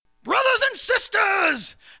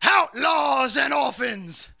outlaws and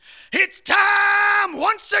orphans. It's time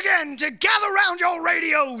once again to gather round your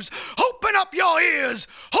radios, open up your ears,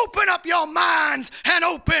 open up your minds, and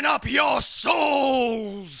open up your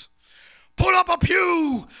souls. Pull up a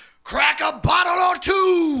pew, crack a bottle or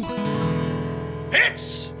two.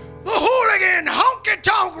 It's the Hooligan Honky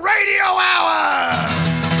Tonk Radio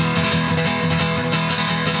Hour.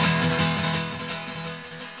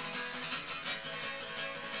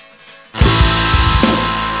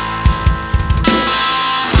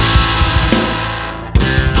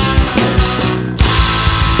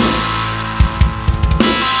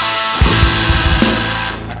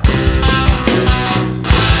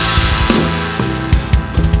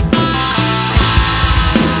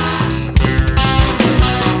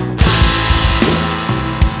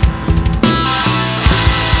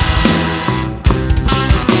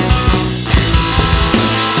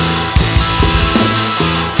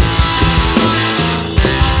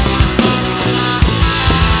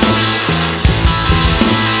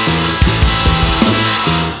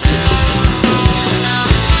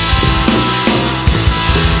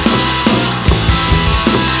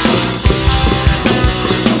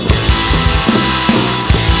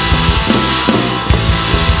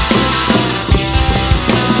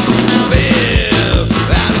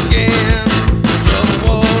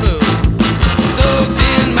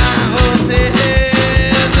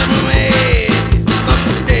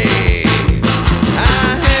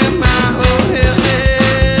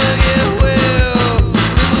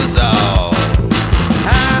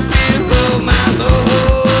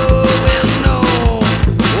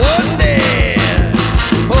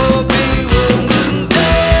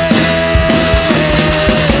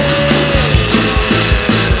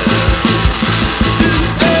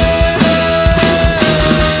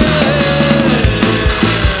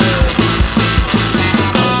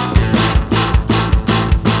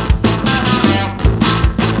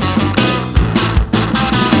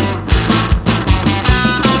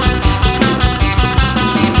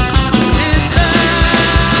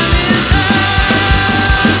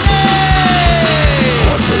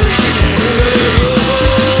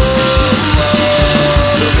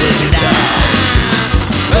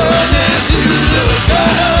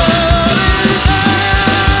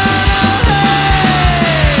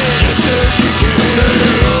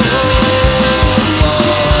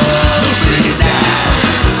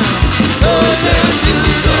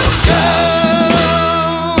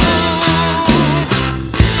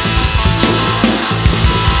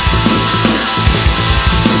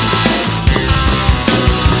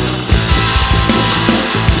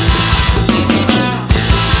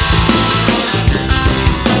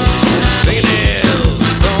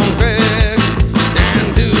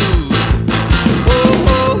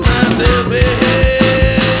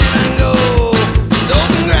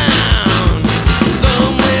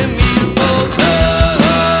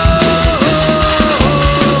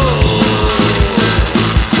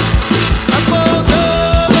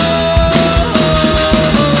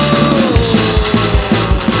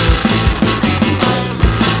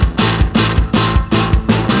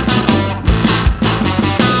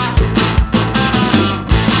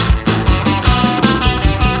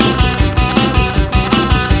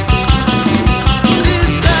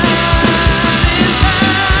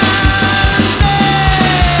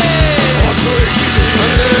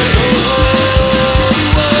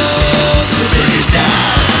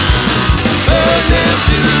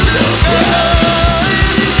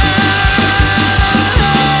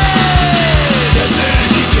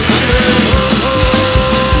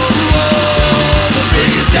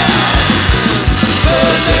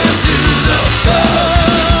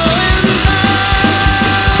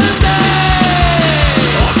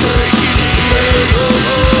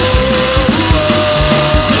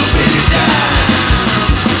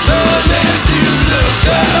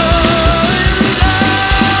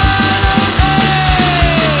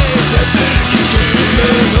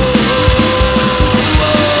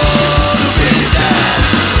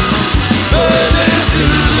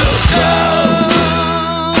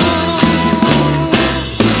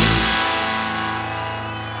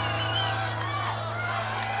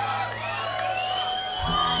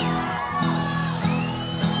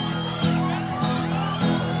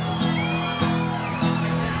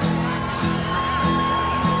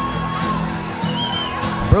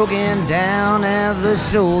 Broken down at the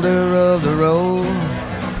shoulder of the road,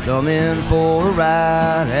 coming for a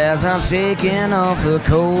ride as I'm shaking off the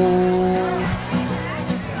cold.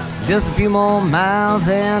 Just a few more miles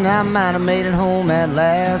and I might have made it home at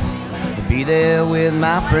last. Be there with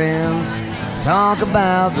my friends, talk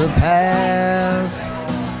about the past.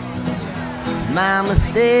 My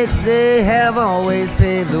mistakes, they have always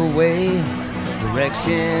paved the way.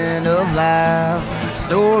 Direction of life,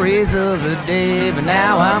 stories of the day, but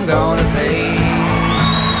now I'm gonna fade.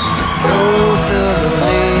 Ghost of the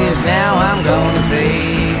days, now I'm gonna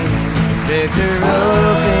fade. Specter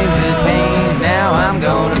of things that change, now I'm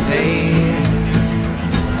gonna fade.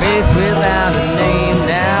 Face without a name,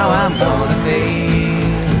 now I'm gonna fade.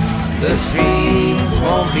 The streets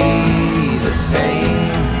won't be the same.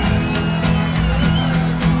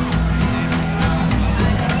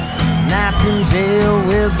 Nights in jail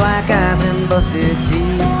with black eyes and busted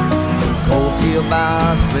teeth. Cold steel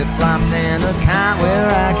bars, flip-flops, and a cot where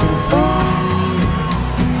I can sleep.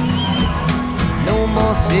 No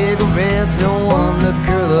more cigarettes, no one to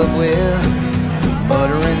curl up with.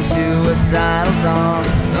 Muttering suicidal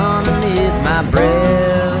thoughts underneath my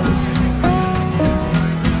breath.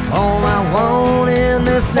 All I want in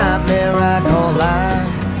this nightmare I call life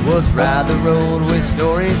was ride the road with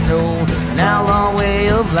stories told, an outlaw way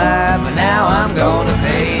of life, but now I'm gonna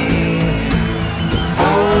fade.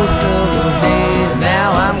 Ghost of those days,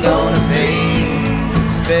 now I'm gonna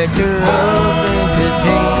fade. Specter of things that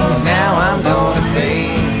change, now I'm gonna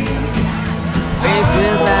fade. Face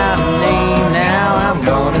without a name, now I'm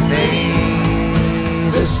gonna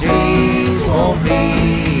fade. The streets won't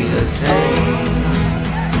be the same.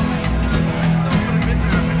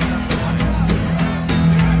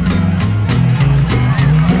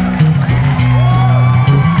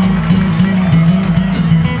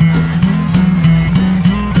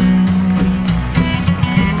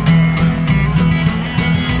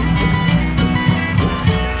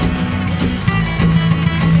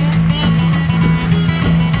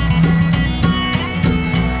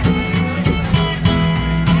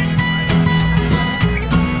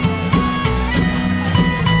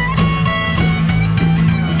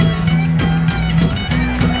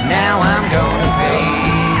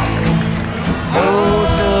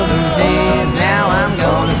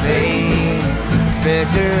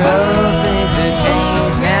 Specter of things that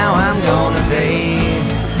change, now I'm gonna fade.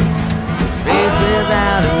 Face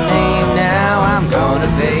without a name, now I'm gonna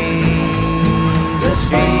fade. The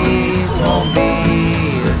streets won't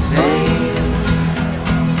be the same.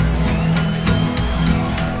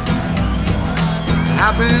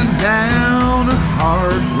 I've been down a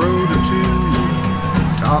hard road or two,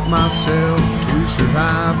 taught myself to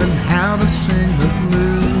survive and how to sing the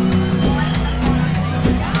blues.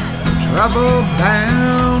 Trouble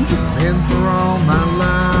bound, been for all my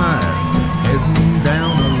life, heading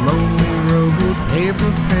down a lonely road paved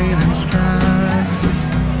with pain and strife.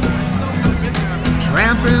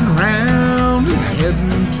 Tramping round and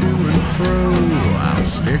heading to and fro, I'll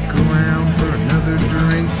stick around for another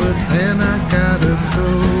drink, but then I gotta go.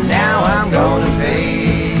 Now I'm gonna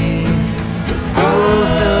fade.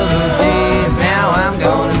 Ghost of those days, now I'm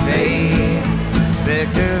gonna fade.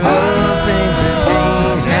 Specter of things that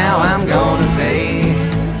change, now I'm gonna fade.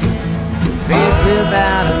 Face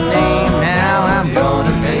without a name, now I'm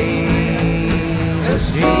gonna fade. The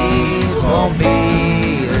streets won't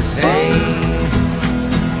be the same.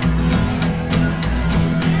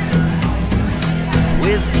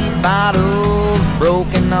 Whiskey bottles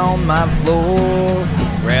broken on my floor.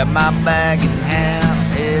 Grab my bag and hat,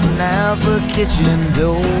 heading out the kitchen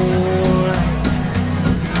door.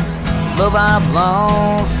 Love I've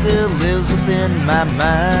lost still lives within my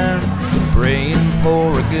mind. Praying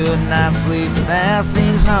for a good night's sleep, but that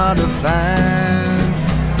seems hard to find.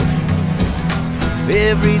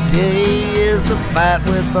 Every day is a fight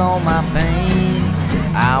with all my pain.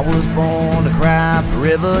 I was born to cry,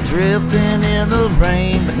 forever drifting in the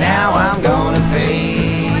rain, but now I'm gonna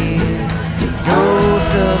fade.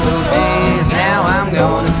 Ghost of those days, now I'm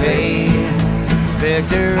gonna fade.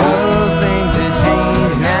 Specter of things that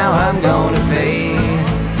change, now I'm gonna fade.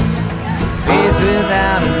 Face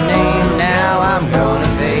without a name, now I'm gonna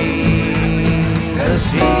fade. The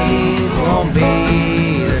streets won't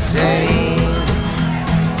be the same.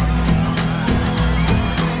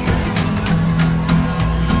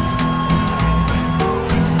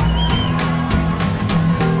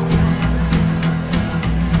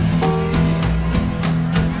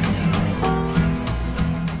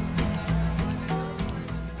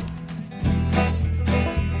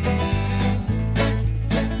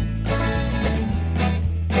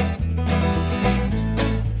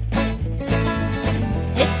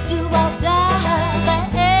 It's do or die.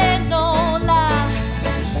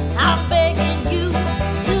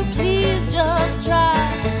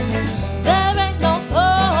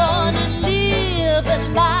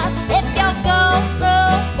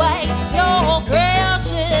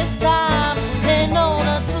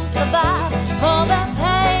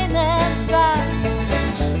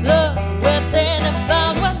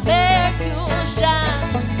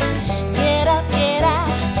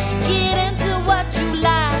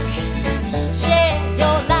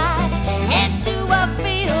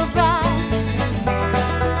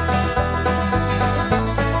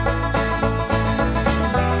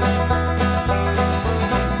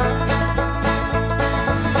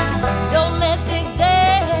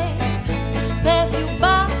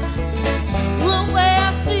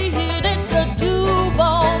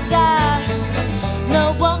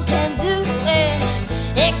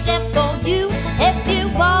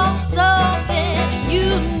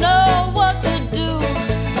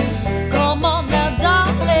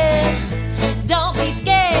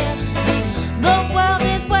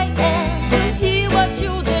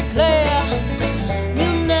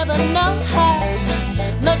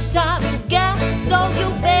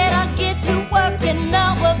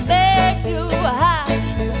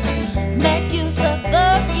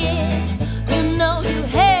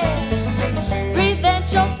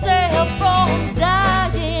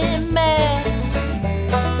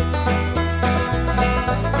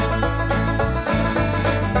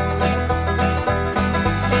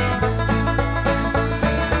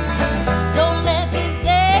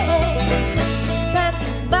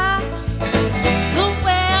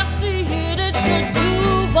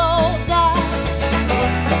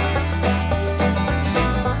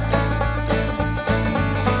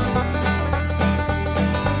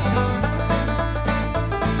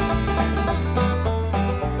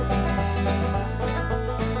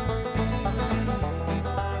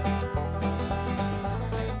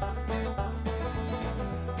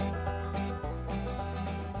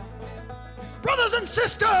 brothers and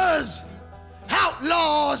sisters,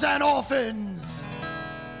 outlaws and orphans.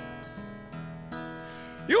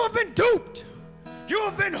 You have been duped. You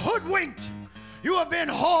have been hoodwinked. You have been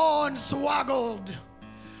hornswoggled.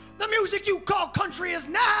 The music you call country is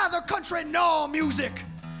neither country nor music.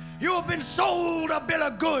 You have been sold a bill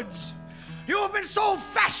of goods. You have been sold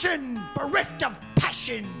fashion, bereft of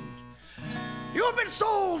passion. You have been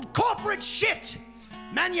sold corporate shit,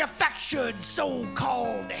 manufactured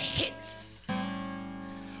so-called hits.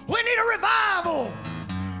 We need a revival.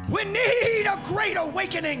 We need a great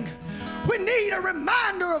awakening. We need a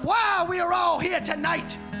reminder of why we are all here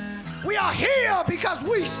tonight. We are here because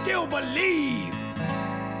we still believe.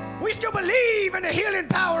 We still believe in the healing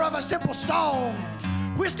power of a simple song.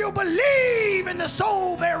 We still believe in the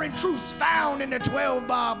soul-bearing truths found in the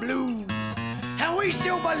 12-bar blues. And we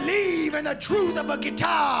still believe in the truth of a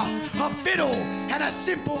guitar, a fiddle, and a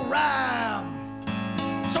simple rhyme.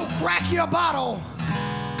 So crack your bottle,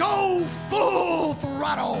 go full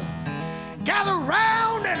throttle, gather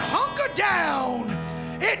round and hunker down.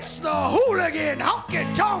 It's the Hooligan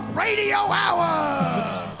Honky Tonk Radio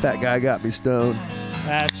Hour. That guy got me stoned.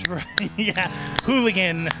 That's right. Yeah.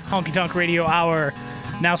 Hooligan Honky Tonk Radio Hour.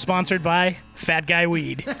 Now sponsored by Fat Guy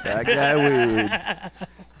Weed. Fat Guy Weed.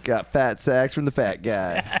 Got fat sacks from the fat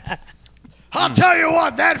guy. I'll tell you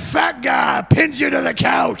what, that fat guy pins you to the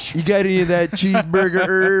couch. You got any of that cheeseburger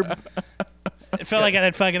herb? It felt like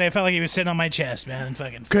I felt like he was sitting on my chest, man. And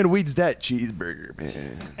fucking. What kind of weed's that cheeseburger,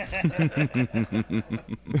 man?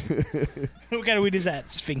 What kind of weed is that?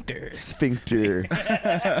 Sphincter. Sphincter.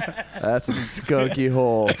 That's some skunky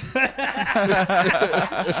hole.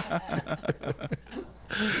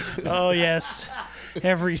 Oh, yes.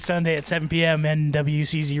 Every Sunday at 7 p.m.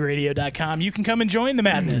 NWCZRadio.com. You can come and join the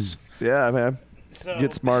madness. Yeah, man. So,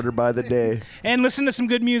 Get smarter by the day. and listen to some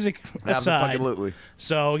good music aside. Absolutely.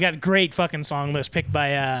 So we got a great fucking song list picked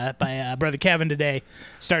by brother Kevin today.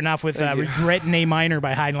 Starting off with "Regret in A Minor"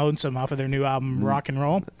 by High and Lonesome off of their new album "Rock and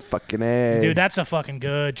Roll." Fucking A. Dude, that's a fucking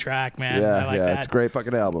good track, man. yeah, I like that. it's a great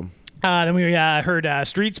fucking album. Then we heard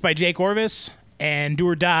 "Streets" by Jake Orvis and "Do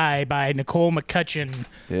or Die" by Nicole McCutcheon.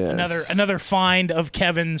 Yes. Another find of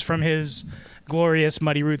Kevin's from his glorious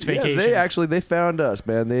Muddy Roots vacation. Yeah, they found us,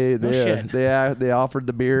 man. shit. They offered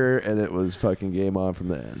the beer, and it was fucking game on from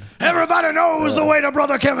then. Everybody knows the way to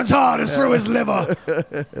Brother Kevin's heart is through his liver.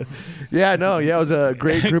 It was a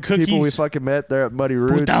great group of people we Cookies. fucking met there at Muddy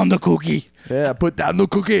Roots. Put down the cookie. Yeah, put down the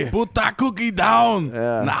cookie. Put that cookie down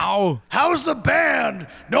Yeah. now. How's the band?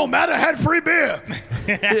 No matter had free beer.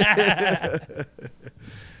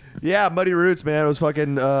 Yeah, Muddy Roots, man. It was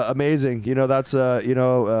fucking amazing. You know, that's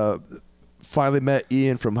finally met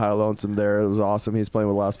Ian from High Lonesome there. It was awesome. He's playing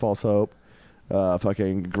with Last False Hope.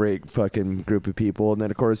 Fucking great fucking group of people. And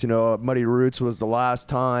then, of course, Muddy Roots was the last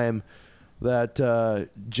time that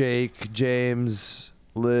Jake, James,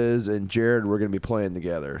 Liz, and Jared were going to be playing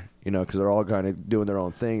together, because they're all kind of doing their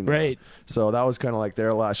own thing now. Right. So that was kind of like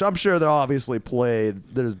their last show. I'm sure they'll obviously play.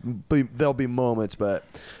 There'll be moments, but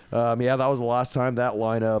that was the last time that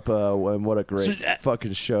lineup. And what a great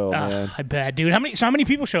fucking show, man. I bet, dude. How many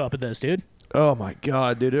people show up at this, dude? Oh my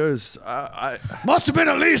god, dude! It was Must have been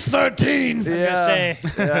at least 13. yeah. Say,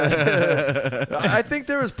 I think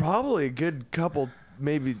there was probably a good couple,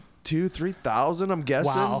 maybe 2,000-3,000. I'm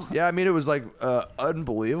guessing. Wow. Yeah, I mean it was like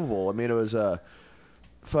unbelievable. I mean it was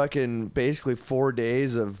fucking basically 4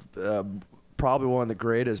 days of probably one of the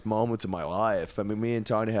greatest moments of my life. I mean, me and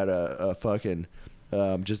Tony had a fucking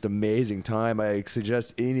just amazing time. I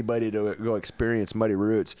suggest anybody to go experience Muddy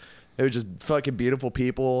Roots. It was just fucking beautiful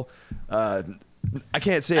people. I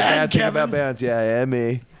can't say a bad thing about bands. Yeah, and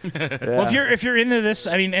me. Yeah. well, if you're into this,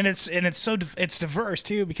 I mean, and it's diverse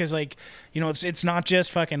too, because it's not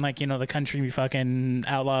just fucking the country fucking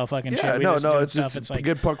outlaw fucking shit. We just doing stuff. It's like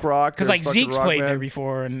good punk rock. because There's fucking Zeke's rock played band. there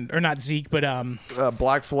before, or not Zeke, but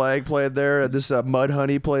Black Flag played there. This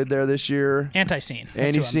Mudhoney played there this year. Anti-Scene. That's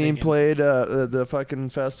Andy who I'm Scene thinking. played the fucking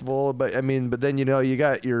festival, but then you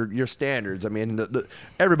got your standards. I mean,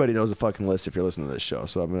 everybody knows the fucking list if you're listening to this show,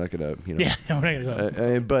 so I'm not gonna Yeah, we're not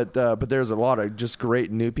gonna go. but there's a lot of just great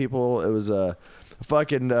new people. It was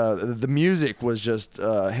fucking the music was just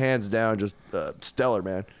hands down just stellar,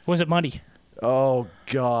 man. Was it muddy? Oh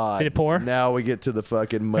God! Did it pour? Now we get to the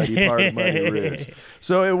fucking muddy part of Muddy Roots.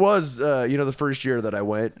 So it was, the first year that I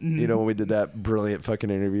went. When we did that brilliant fucking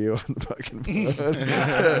interview on the fucking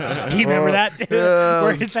phone. Do you remember that? yeah.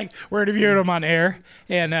 Where it's like we're interviewing him on air,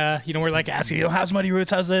 and we're like asking, how's Muddy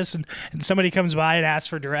Roots, how's this, and somebody comes by and asks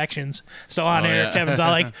for directions. So on air, yeah. Kevin's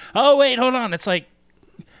all like, oh wait, hold on, it's like,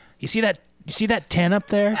 you see that 10 up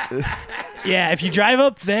there? Yeah, if you drive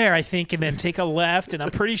up there, I think, and then take a left, and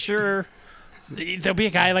I'm pretty sure There'll be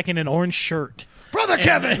a guy like in an orange shirt. Brother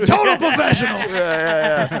Kevin, total professional.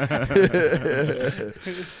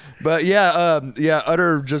 But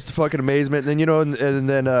utter just fucking amazement. And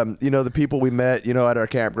then and then the people we met, at our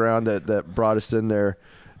campground that brought us in there,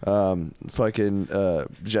 fucking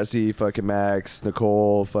Jesse, fucking Max,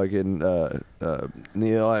 Nicole, fucking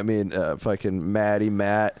Neil. Fucking Maddie,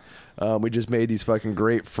 Matt. We just made these fucking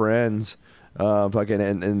great friends. Fucking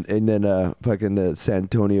and then fucking the San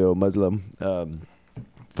Antonio Muslim.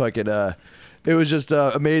 It was just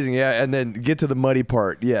amazing, yeah. And then get to the muddy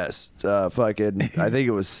part, yes. Fucking, I think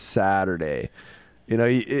it was Saturday.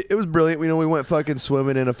 It was brilliant. We went fucking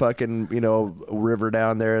swimming in a fucking, river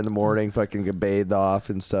down there in the morning, fucking get bathed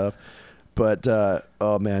off and stuff. But,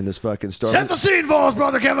 oh man, this fucking storm. Set the scene for us,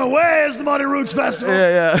 Brother Kevin. Where's the Muddy Roots Festival?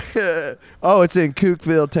 Yeah. Oh, it's in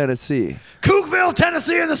Cookeville, Tennessee. Cookeville,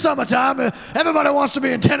 Tennessee in the summertime. Everybody wants to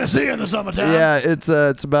be in Tennessee in the summertime. Yeah, it's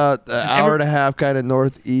about an hour and a half kind of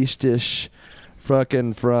northeast-ish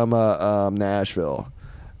fucking from Nashville.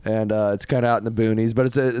 And it's kind of out in the boonies, but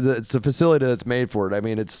it's a facility that's made for it. I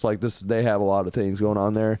mean, it's like this. They have a lot of things going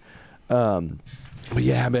on there. But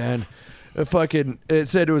yeah, man, it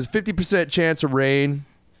said it was 50% chance of rain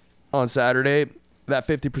on Saturday. That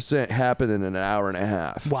 50% happened in an hour and a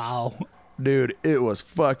half. Wow. Dude, it was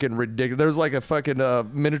fucking ridiculous. There was like a fucking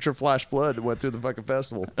miniature flash flood that went through the fucking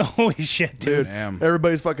festival. Holy shit, dude. Damn.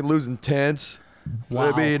 Everybody's fucking losing tents.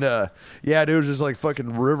 Wow. I mean, yeah, dude, it was just like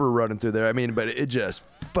fucking river running through there. I mean, but it just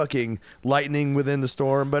fucking lightning within the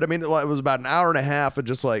storm. But I mean, it was about an hour and a half of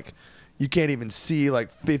just like, you can't even see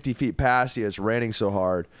like 50 feet past you. It's raining so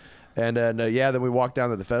hard. And then, then we walked down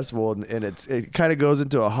to the festival and it kind of goes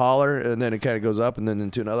into a holler and then it kind of goes up and then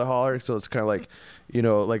into another holler. So it's kind of like,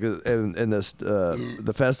 in this,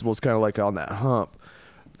 the festival's kind of like on that hump.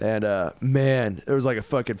 And, man, it was like a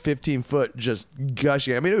fucking 15-foot just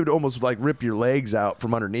gushing. I mean, it would almost like rip your legs out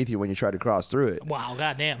from underneath you when you try to cross through it. Wow,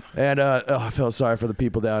 goddamn. And I felt sorry for the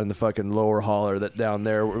people down in the fucking lower holler that down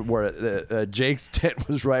there where Jake's tent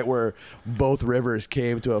was right where both rivers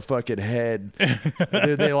came to a fucking head.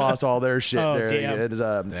 Dude, they lost all their shit there.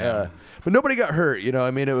 Damn. But nobody got hurt, I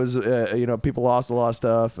mean, it was, people lost a lot of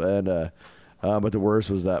stuff. And but the worst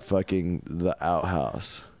was that fucking the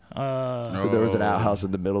outhouse. There was an outhouse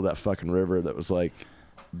in the middle of that fucking river that was like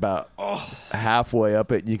about halfway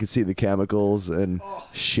up it. And you could see the chemicals and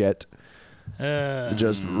shit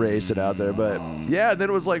just racing out there. But yeah, then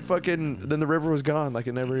it was like fucking. Then the river was gone. Like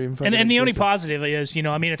it never even. Fucking and the only existed. positive is,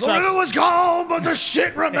 I mean, it The sucks. river was gone, but the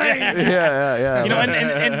shit remained. Yeah.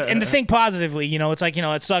 And to think positively, it's like,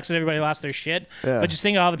 it sucks that everybody lost their shit. Yeah. But just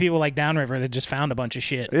think of all the people like downriver that just found a bunch of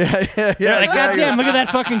shit. Yeah. They're like, goddamn, look at that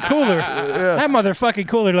fucking cooler. That motherfucking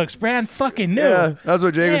cooler looks brand fucking new. Yeah, that's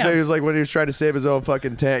what Jake was Damn. saying. He was like when he was trying to save his own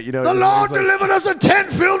fucking tent. The Lord delivered us a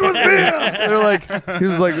tent filled with beer. They're like, he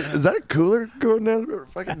was like, is that a cooler going down?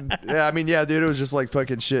 Fucking, yeah, I mean, yeah, dude, it was just like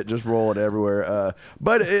fucking shit just rolling everywhere.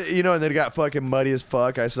 But and then it got fucking muddy as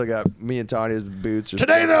fuck. I still got me and Tanya's boots.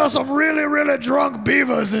 Today there are some really, really drunk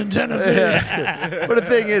beavers in Tennessee. But the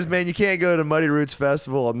thing is, man, you can't go to Muddy Roots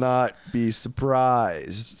Festival and not be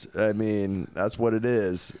surprised. I mean, that's what it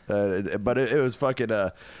is. But it was fucking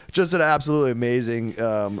just an absolutely amazing.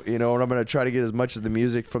 And I'm gonna try to get as much of the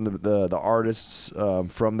music from the artists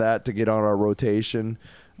from that to get on our rotation.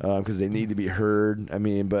 Because they need to be heard. I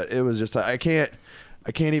mean, but it was just I can't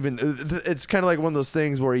even. It's kind of like one of those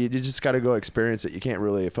things where you just got to go experience it. You can't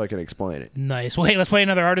really fucking explain it. Nice. Well, hey, let's play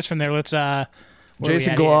another artist from there. Let's.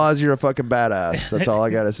 Jason Gloss, you're a fucking badass. That's all I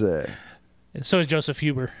gotta say. So is Joseph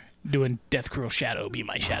Huber doing Death Cruel Shadow, Be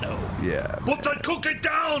My Shadow. Yeah. Put that cookie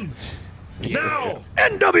down! Now!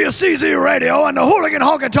 NWCZ Radio and the Hooligan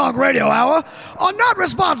Honky Tonk Radio Hour are not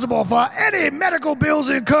responsible for any medical bills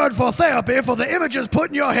incurred for therapy for the images put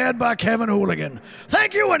in your head by Kevin Hooligan.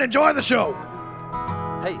 Thank you and enjoy the show.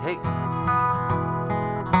 Hey.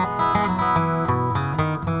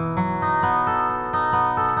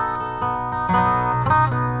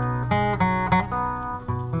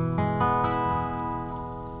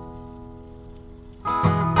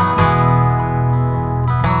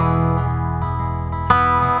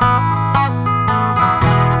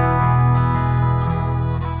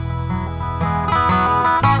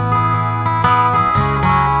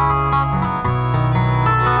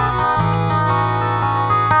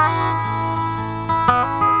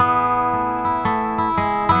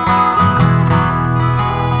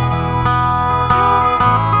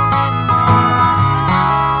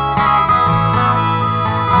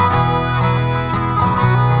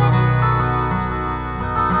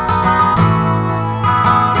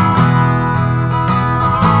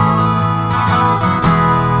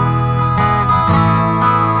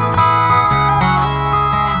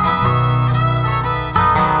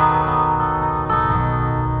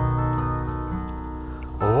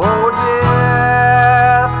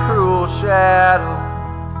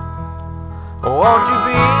 Won't you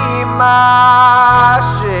be my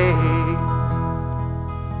shade?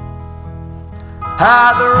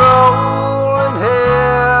 Hide the rolling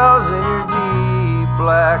hills in your deep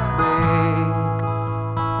black bake.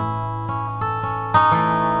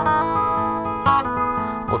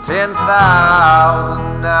 Well, 10,000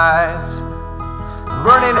 nights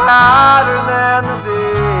burning hotter than the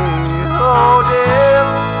day. Oh, dear,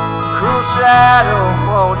 cruel shadow,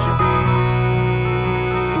 won't you be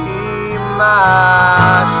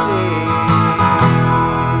my shade?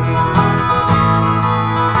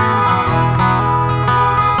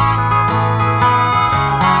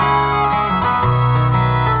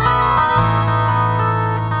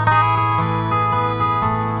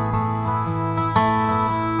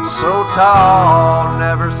 So tall,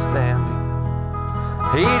 never standing,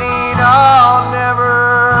 heating on,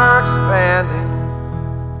 never expanding,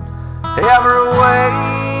 ever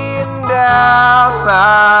weighing down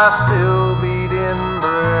my still beating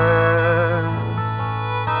breast.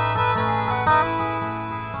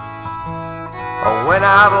 Oh, when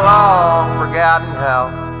I've long forgotten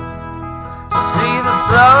how to see the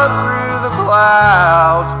sun through the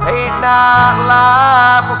clouds, paint night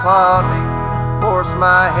life upon me, force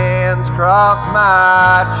my hands across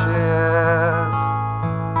my chest.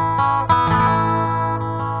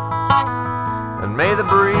 And may the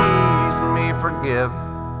breeze me forgive,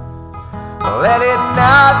 let it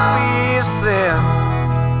not be a sin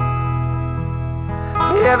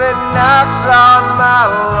if it knocks on my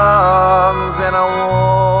lungs and I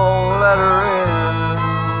won't let her in.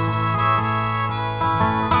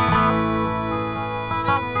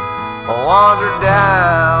 I'll wander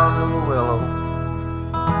down to the willow,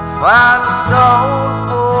 find a stone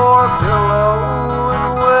for a pillow, and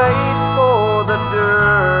wait for the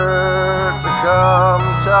dirt to come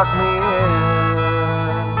tuck me in.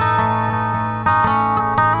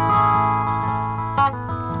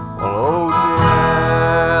 Well, oh,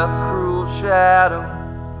 death, cruel shadow,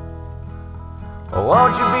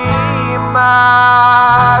 won't you be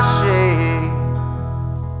my shade?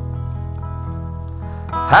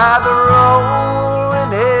 Hide the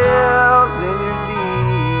rolling hills in your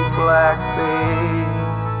deep black bay.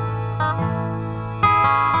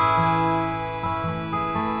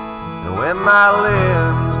 And when my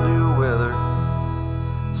limbs do wither,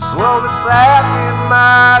 slow the sap in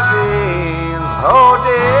my veins, oh,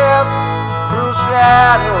 death, cruel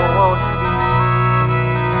shadow, won't you be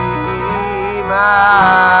my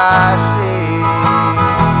shade?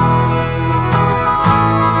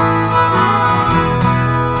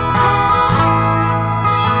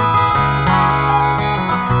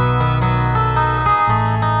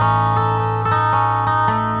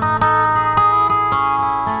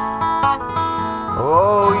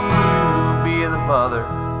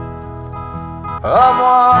 Of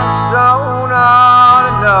one stone on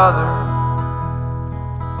another,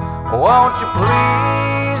 won't you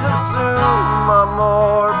please assume a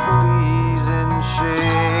more pleasing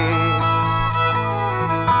shade?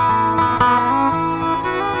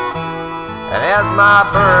 And as my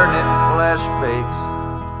burning flesh bakes,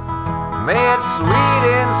 may its sweet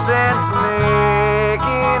incense make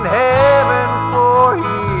in heaven for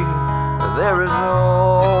here there is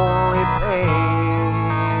only pain.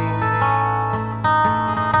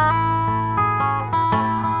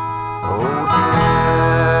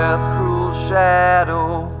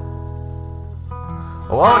 Shadow,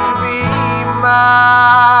 won't you be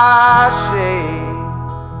my shade?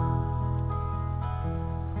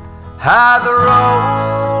 Hide the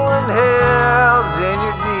rolling hills in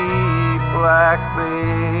your deep black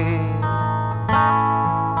bay.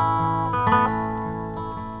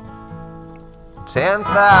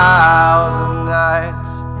 10,000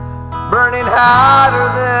 nights burning hotter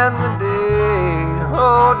than the day.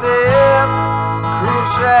 Oh, death, cruel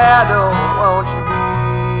shadow, won't you be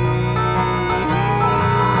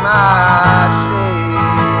my shade?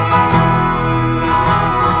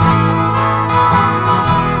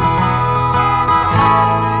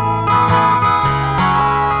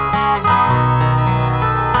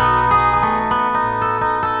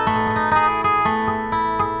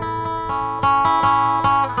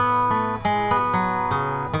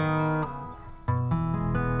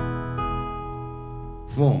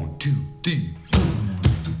 One, two, three.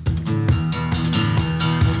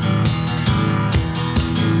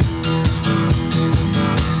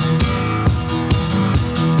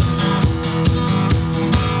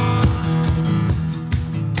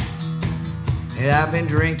 I've been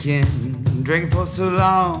drinking for so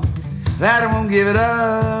long that I won't give it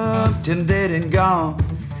up till I'm dead and gone.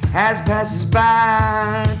 As it passes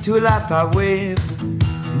by to a life I wave,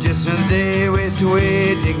 Just another day wasted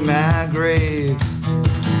away, dig my grave.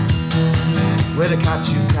 Well, the cop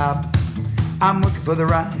shoot cop, I'm working for the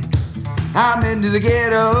right. I'm into the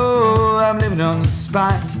ghetto, I'm living on the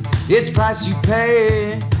spike. It's the price you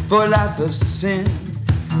pay for a life of sin.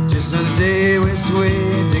 Just another day wasted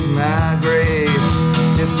away, dig my grave.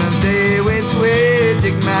 Just another day wasted away,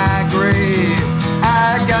 dig my grave.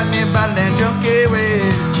 I got me a bottle and junkie way.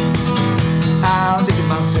 I'll dig it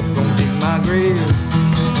myself, gonna dig my grave.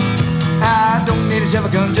 I don't need a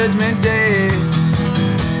shovel come judgment day.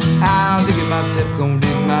 I'll dig it myself, gonna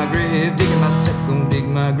dig my grave. Dig it myself, gonna dig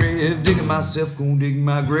my grave. Dig it myself, gonna dig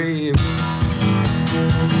my grave.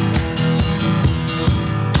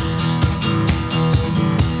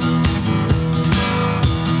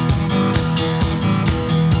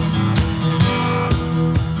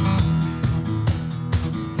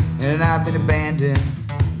 And I've been abandoned,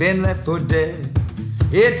 been left for dead.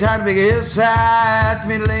 It's hard to big hillside for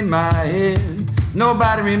me to lay my head.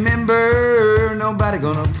 Nobody remember, nobody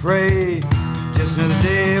gonna pray. Just another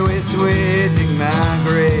day wasted away, dig my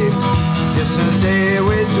grave. Just another day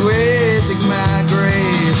wasted away, dig my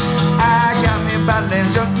grave. I got me a bottle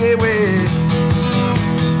and junkie way.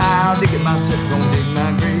 I'll dig it myself, gonna dig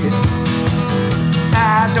my grave.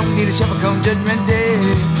 I don't need a shovel come judgment day.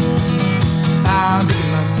 I'll dig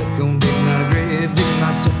it myself, gonna dig my grave. Dig it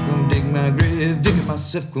myself, gonna dig my grave. Dig it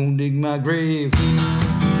myself, gonna dig my grave.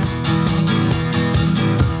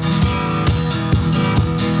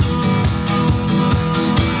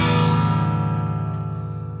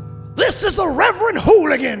 This is the Reverend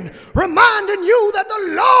Hooligan reminding you that the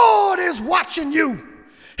Lord is watching you.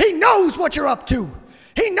 He knows what you're up to.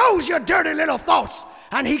 He knows your dirty little thoughts,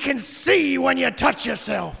 and he can see when you touch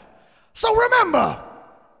yourself. So remember,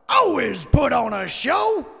 always put on a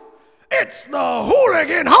show. It's the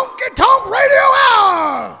Hooligan Honky Tonk Radio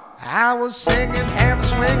Hour. I was singing and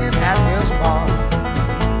swinging at this bar,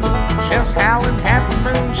 just howling at the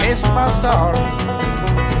moon, chasing my stars.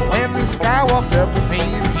 When this guy walked up to me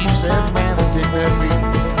and he said, man, I dig that beat,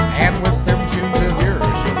 and with them tunes of yours,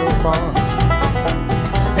 you'll go far.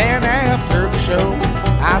 Then after the show,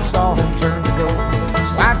 I saw him turn to go,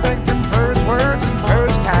 so I thanked him for his words and for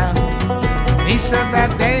his time. He said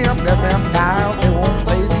that damn FM dial, they won't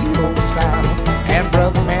play the old style. And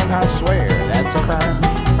brother man, I swear that's a crime.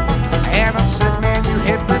 And I said, man, you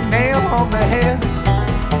hit the nail on the head.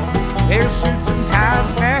 There's suits and ties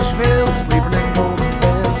in Nashville, sleeping in golden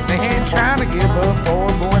beds. They ain't trying to give up poor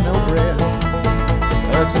boy no bread,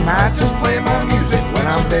 but they might just play my music when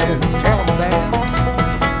I'm dead. Tell them that.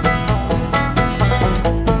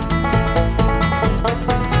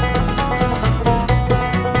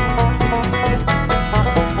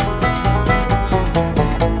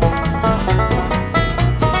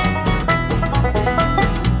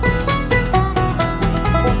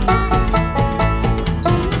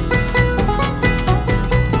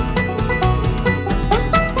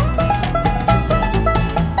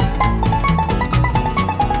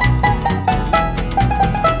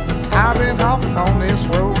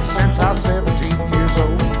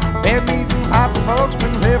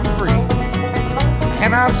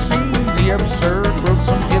 I've seen the absurd, wrote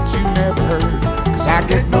some hits you never heard, 'cause I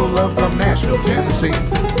get no love from Nashville, Tennessee.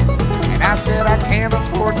 And I said I can't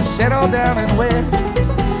afford to settle down and wed,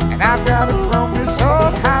 and I've gotta roam this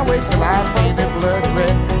old highway till I paint it blood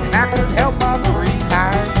red. And I could help my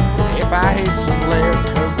retire if I hate some lead,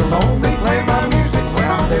 'cause they'll only play my music when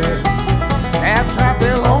I'm dead. That's right,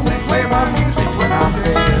 they'll only play my music when I'm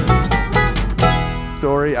dead.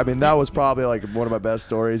 Story. I mean, that was probably like one of my best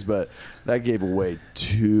stories, but that gave away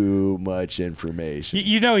too much information.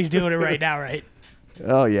 You know he's doing it right now, right?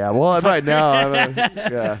 Oh yeah. Well, right now,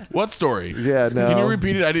 yeah. What story? Yeah, no. Can you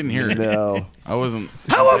repeat it? I didn't hear it. No, I wasn't.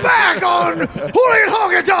 And we're back on Hooligan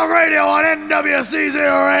Honky Tonk Radio on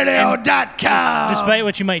NWC0Radio.com. Despite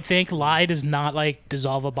what you might think, lye does not like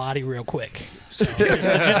dissolve a body real quick. So just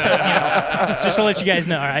to let you guys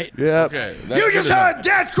know, all right? Yeah. Okay. You just heard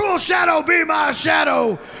Death Cruel Shadow Be My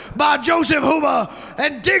Shadow by Joseph Hoover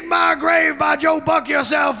and Dig My Grave by Joe Buck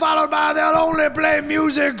Yourself, followed by They'll Only Play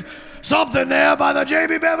Music Something There by the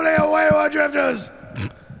J.B. Beverly and Wayward Drifters.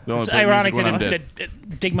 It's ironic that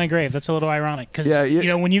dig my grave. That's a little ironic because you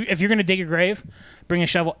know if you're gonna dig a grave, bring a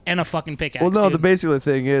shovel and a fucking pickaxe. Well, no, dude. the basically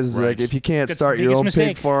thing is Right. like if you can't That's start the your own biggest pig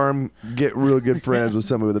mistake. farm, get real good friends with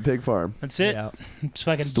somebody with a pig farm. That's it. Yeah. It's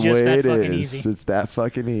fucking It's the just way that it fucking is. easy. It's that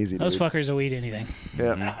fucking easy. Those dude. fuckers will eat anything.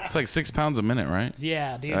 Yeah. It's like 6 pounds a minute, right?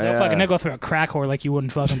 Yeah, dude. Yeah. They'll go through a crack whore like you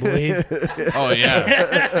wouldn't fucking believe. Oh yeah.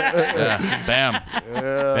 Yeah. Bam.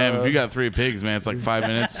 Bam. If you got 3 pigs, man, it's like 5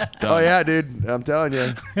 minutes. Done. Oh yeah, dude. I'm telling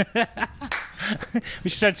you. We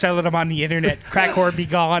should start selling them on the internet. Crack whore be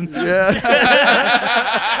gone. Them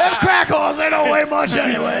crack whores, they don't weigh much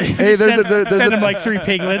anyway. Hey, Send them like 3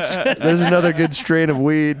 piglets. there's another good strain of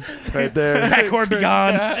weed right there. Crack whore be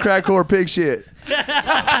gone. Crack whore pig shit.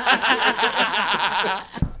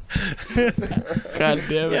 God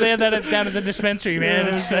damn Yeah, it. they have that down at the dispensary, man.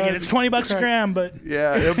 It's $20 a gram, but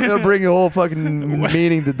Yeah, it'll bring the whole fucking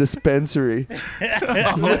meaning to dispensary.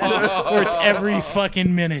 worth every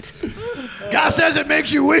fucking minute. God says it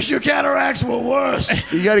makes you wish your cataracts were worse.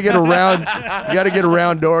 You gotta get a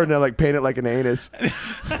round door and then like paint it like an anus.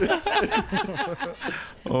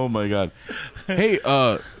 Oh my god. Hey,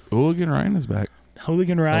 Hooligan Ryan is back.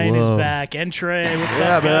 Hooligan Ryan is back. Entree, what's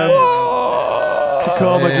Yeah, up, man. guys?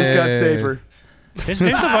 Tacoma just got safer. There's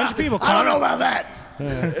a bunch of people. I don't know about that.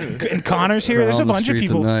 And Connor's here. There's a bunch of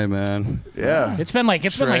people. Night, man. Yeah. It's been like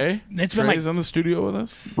Trey's on the studio with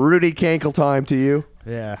us. Rudy Cankle time to you.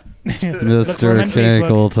 Yeah. Look for him Mr. on Facebook.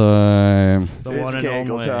 Cankle time. The It's one and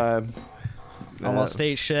Cankle only. time. Almost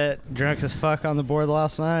ate shit. Drunk as fuck on the board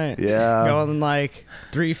last night. Yeah. Going like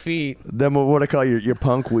 3 feet. Then what I call your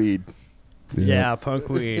punk weed. Yeah, punk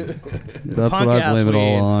weed. That's Punk what I ass blame it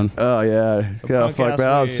all weed. on. Oh yeah. God, punk fuck ass man,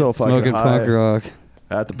 I was weed. so fucking Smoking high punk rock.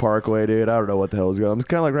 at the Parkway, dude. I don't know what the hell was going on. It's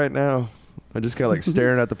kind of like right now. I'm just kind of like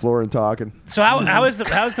staring at the floor and talking. So how's the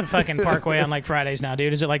fucking Parkway on like Fridays now,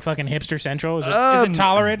 dude? Is it like fucking hipster central? Is it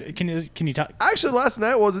tolerant? Can you talk? Actually, last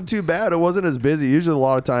night wasn't too bad. It wasn't as busy. Usually, a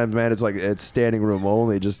lot of times, man, it's standing room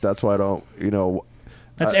only. Just that's why I don't,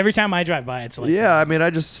 That's every time I drive by. It's like Yeah, I mean, I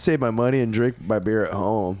just save my money and drink my beer at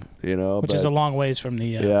home, which is a long ways from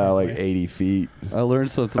the like Parkway. 80 feet. I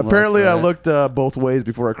learned something. Apparently, I last night. looked both ways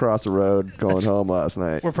before I crossed the road going home last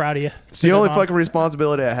night. We're proud of you. It's the only fucking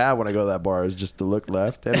responsibility I have when I go to that bar is just to look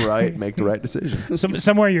left and right, and make the right decision.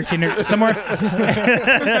 Somewhere your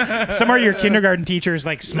somewhere your kindergarten teacher is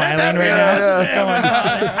like smiling right now. Going,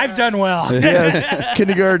 I've done well. Yes,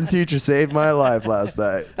 kindergarten teacher saved my life last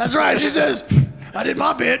night. That's right. She says, I did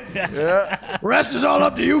my bit. Yeah. Rest is all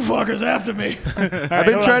up to you fuckers after me. I've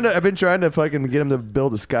been trying to fucking get him to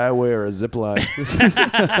build a skyway or a zip line.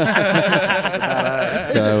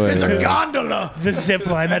 It's a gondola. The zip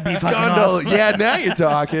line, that'd be fucking Gondola. awesome. Yeah, now you're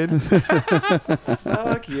talking.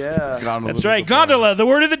 Fuck yeah. That's right. Gondola, the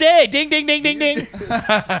word of the day. Ding, ding, ding, ding, ding.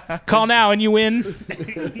 Call now and you win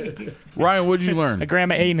Ryan, what'd you learn? a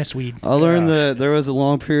gram of anus weed. I learned that there was a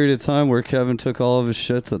long period of time where Kevin took all of his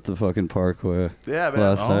shits at the fucking Parkway Yeah, man.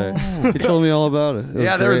 last night. He told me all about it. It was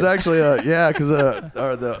Yeah, there was great. actually because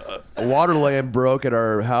the water line broke at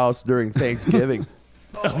our house during Thanksgiving.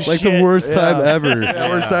 like the worst time ever. Yeah,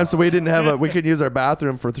 worst time. So we couldn't use our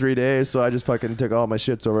bathroom for 3 days. So I just fucking took all my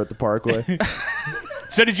shits over at the Parkway,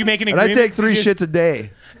 So did you make an and I agreement? take 3 shits a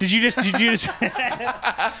day. Did you just? So did you just?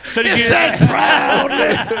 Said proudly.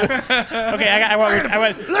 Okay, I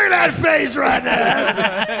went. Look at that face right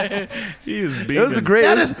now. He is It was a great.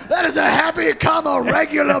 That is a happy,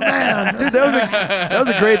 regular man. Dude, that was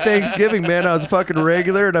a great Thanksgiving, man. I was fucking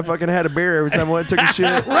regular, and I fucking had a beer every time I went and took a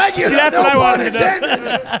shit. Regular, See, that's no what I pun wanted to know.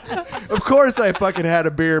 intended. Of course, I fucking had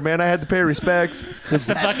a beer, man. I had to pay respects. It's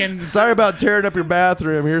the fucking. Sorry about tearing up your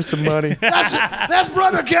bathroom. Here's some money. That's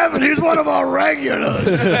brother Kevin. He's one of our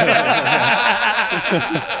regulars.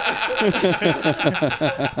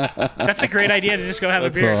 That's a great idea to just go have a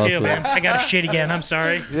beer too, awesome. man. I got to shit again. I'm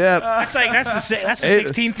sorry. Yeah. That's the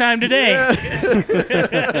 16th time today.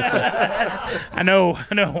 I know.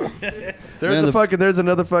 There's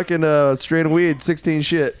another fucking strain of weed. 16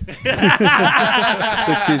 shit. 16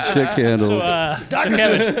 shit candles.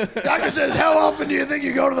 Doctor says, how often do you think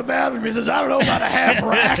you go to the bathroom? He says, I don't know, about a half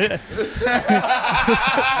rack.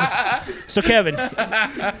 So Kevin,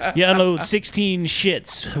 you unload 16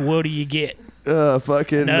 shits. What do you get?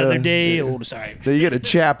 Fucking Another day old. Sorry. You get a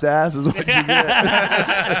chapped ass is what you get.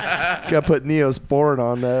 Got to put Neosporin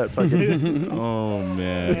on that. Fucking. Oh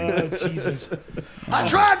man. Oh, Jesus. I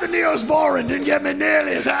tried the Neosporin. Didn't get me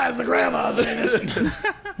nearly as high as the grandma's anus.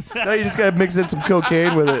 No, you just got to mix in some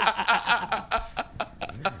cocaine with it.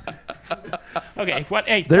 Okay. What?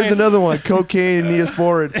 Hey. There's hey, another one. Cocaine and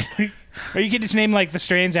Neosporin. Or you can just name like the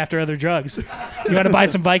strains after other drugs. You want to buy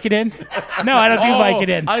some Vicodin? No, I don't do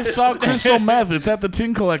Vicodin. I saw crystal meth. It's at the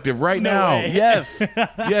Tin Collective right No now. way. Yes.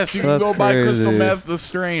 Yes, you can That's go buy crystal crazy. meth, the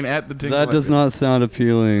strain at the Tin That Collective. does not sound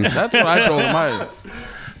appealing. That's what I told him.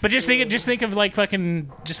 But just think of like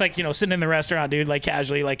fucking, just like, sitting in the restaurant, dude, like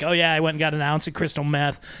casually, like, oh yeah, I went and got an ounce of crystal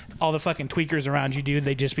meth. All the fucking tweakers around you, dude,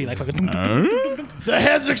 they just be like fucking. The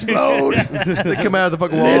heads explode. They come out of the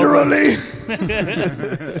fucking walls. Literally.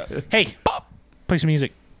 Hey, play some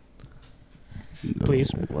music,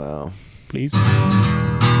 please, Wow. please.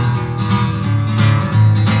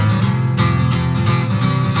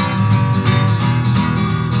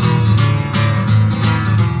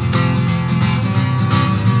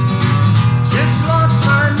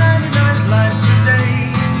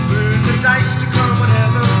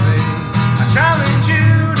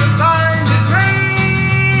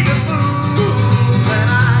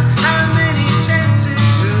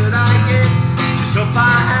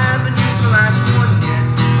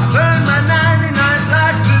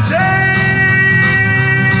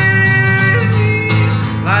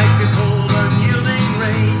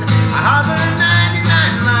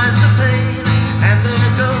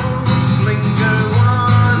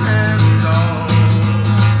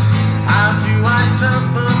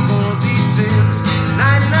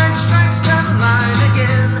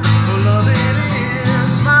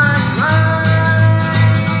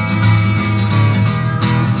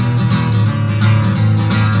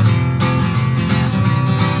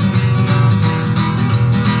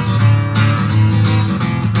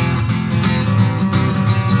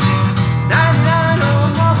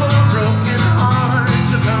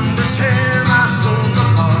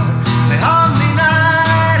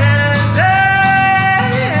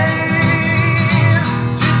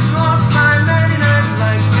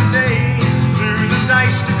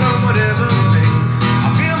 whatever may. I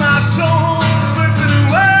feel my soul slipping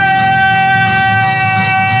away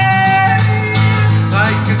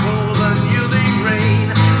like a cold, unyielding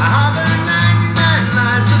rain. I harbor 99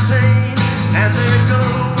 lives of pain, and their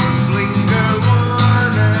ghosts linger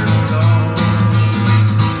one and all.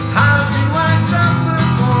 How do I suffer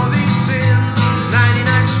for these sins?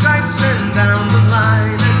 99 stripes and down the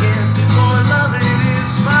line again. For love, it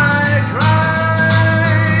is my crime.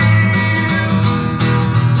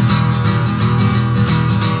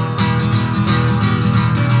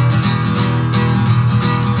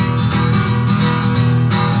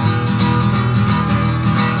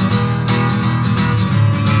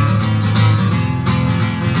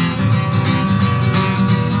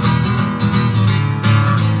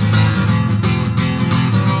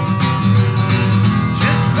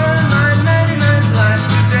 Just burn my 99th life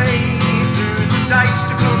today. Through the dice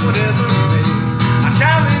to come whatever may. I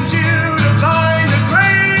challenge you to find a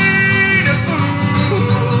greater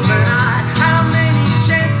fool than I. How many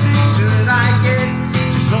chances should I get?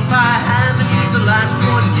 Just hope I haven't used the last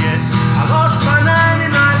one yet. I lost my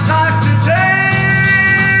 99th life today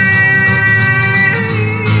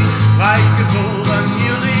like a cold,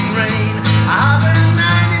 unyielding rain. I harbor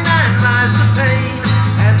 99 lives of pain,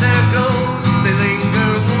 and their ghosts, they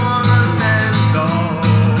linger one and all.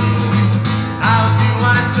 How do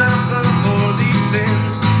I suffer for these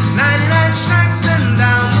sins? 99 stripes and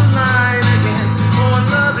down the line again. For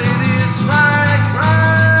love, it is my crime.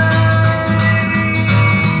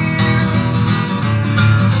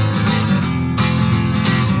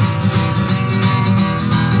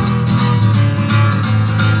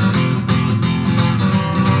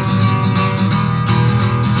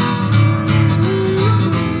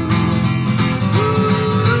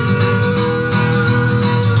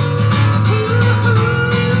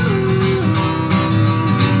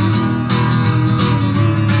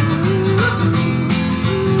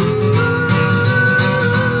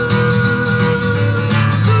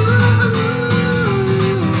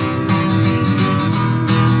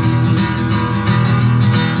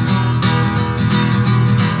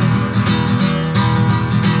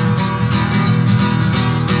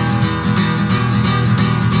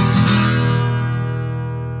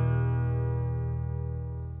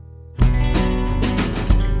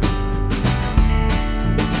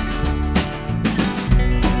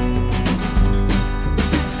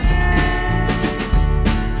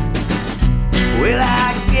 Well,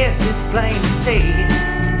 I guess it's plain to see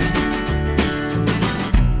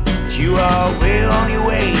that you are well on your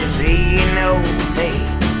way to being over me.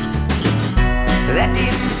 That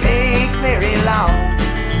didn't take very long.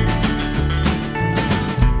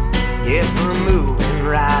 Guess we're moving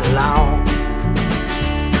right along.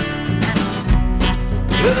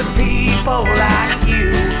 'Cause people like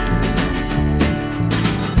you,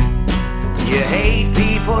 you hate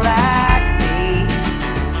people like me.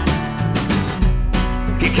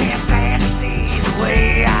 You can't stand to see the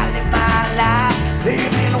way I live my life,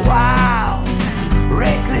 living wild,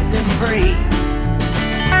 reckless and free.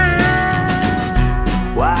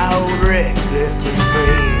 Wild, reckless and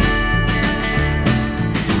free.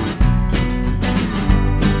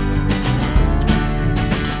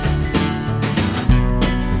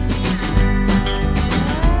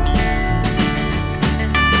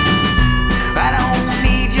 I don't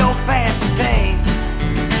need your fancy things.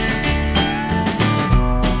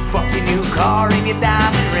 Fuck your new car and your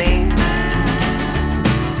diamond rings.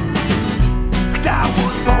 'Cause I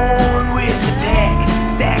was born with the deck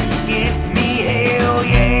stacked against me. Hell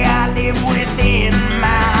yeah, I live within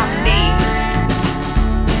my means.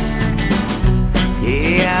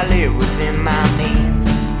 Yeah, I live within my means.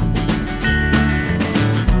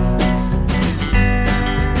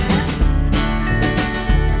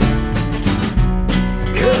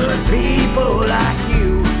 Cause people like you,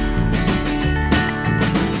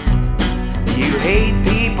 you hate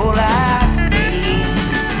people like me.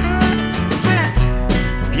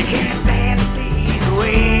 You can't stand to see the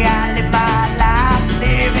way I live my life,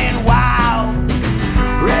 living wild,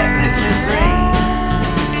 reckless and free.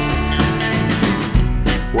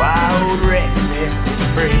 Wild, reckless and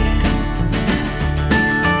free.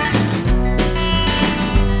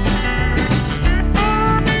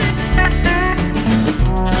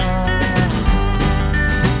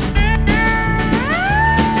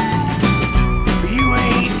 You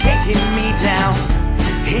ain't taking me down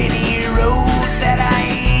any roads that I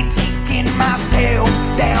ain't taking myself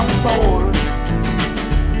down for.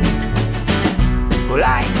 Well, I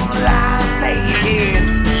ain't gonna lie and say it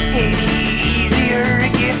gets any easier.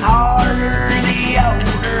 It gets harder the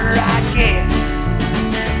older I get.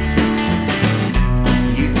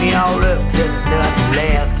 Use me all up till there's nothing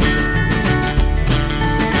left.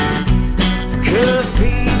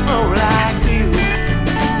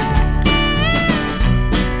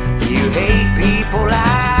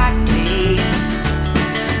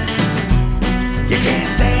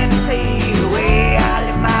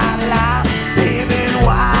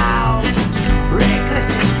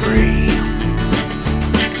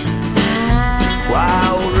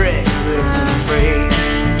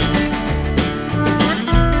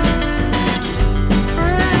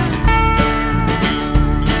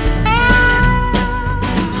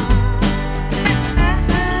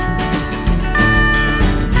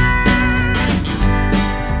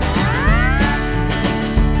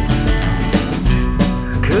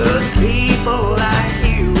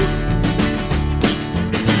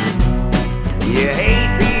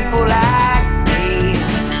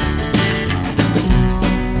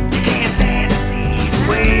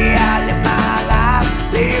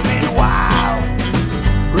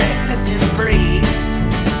 innocent free.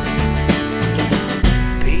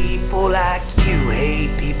 People like you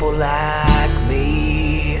hate people like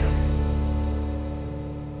me.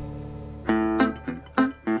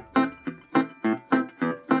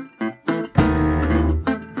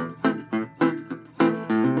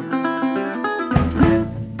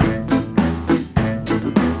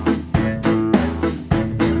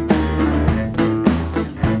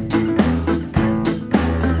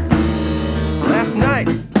 Last night,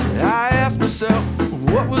 I asked myself,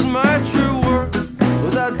 what was my true worth?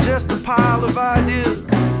 Was I just a pile of ideas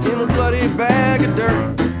in a bloody bag of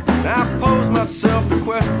dirt? And I posed myself the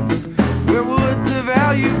question, where would the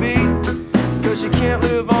value be? Cause you can't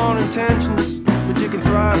live on intentions, but you can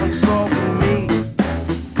thrive on salt and meat.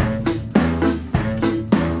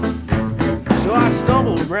 So I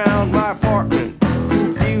stumbled around my apartment,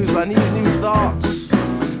 confused by these new thoughts.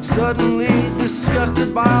 Suddenly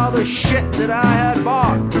disgusted by all the shit that I had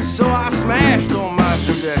bought. So I smashed all my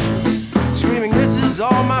possessions, screaming this is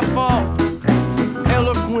all my fault.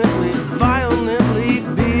 Eloquently, violently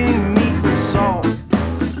being meat and salt.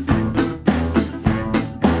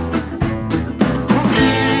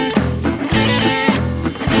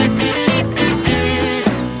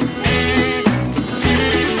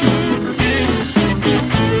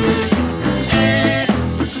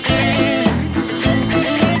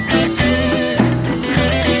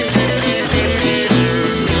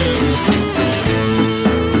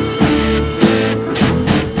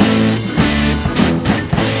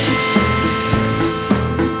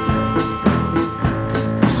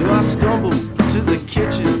 So I stumbled to the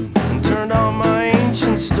kitchen and turned on my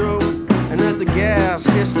ancient stove. And as the gas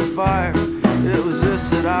hissed the fire, it was this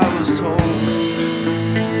that I was told.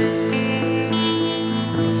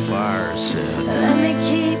 The fire said, Let me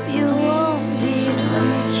keep you warm, dear. Let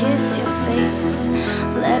me kiss your face.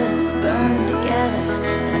 Let us burn together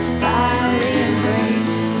in a fiery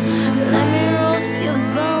embrace. Let me roast your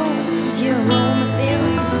bones. Your aroma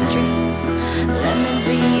fills the streets. Let me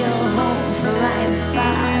be your home, for I am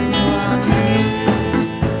fire. You are names.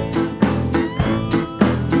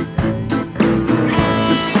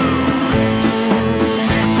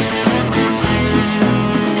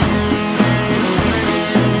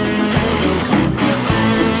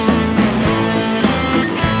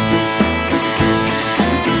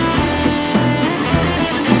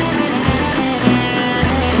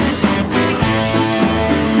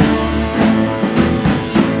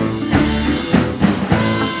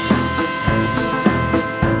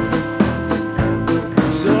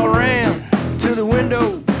 So I ran to the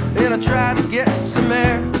window and I tried to get some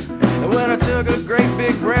air. And when I took a great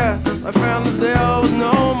big breath, I found that there was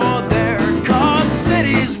no more there. Cause the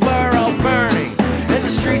cities were all burning and the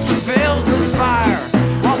streets were filled with fire.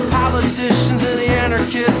 While the politicians and the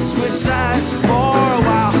anarchists switched sides for a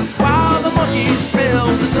while. While the monkeys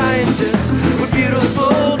filled the scientists with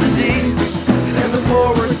beautiful disease. And the poor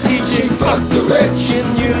were teaching fuck the rich in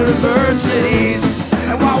universities.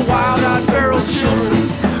 And while wild-eyed feral children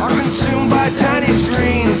are consumed by tiny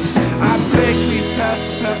screens, I beg please pass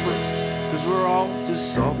the pepper, cause we're all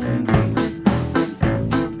just salt and meat.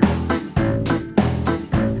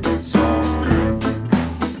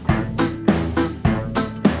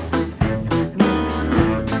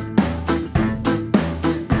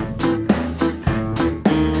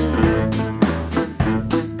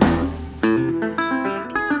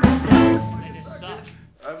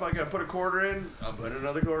 If I gotta put a quarter in, I'm putting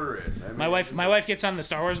another quarter in. I mean, My wife gets on the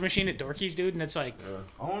Star Wars machine at Dorky's, dude, and it's like,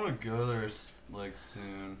 I want to go there like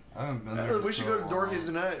soon. I haven't been there. we should go to Dorky's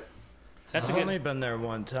tonight. That's a I've good. only been there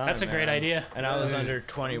one time. That's a great man. idea. And I was under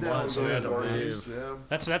 21, so we had to move. Yeah.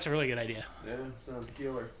 That's a really good idea. Yeah, sounds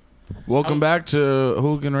killer. Welcome back to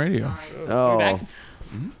Hooligan Radio. Oh, back.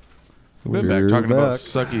 We've been back talking about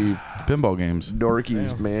sucky pinball games.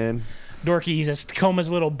 Dorky's, man. Dorky's, it's Tacoma's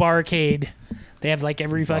little barcade. They have like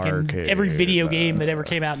every video game that ever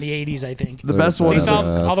came out in the 80s, I think. The best one At is least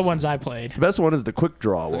all the ones I played. The best one is the quick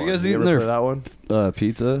draw one. Have you guys ever eaten their play that one?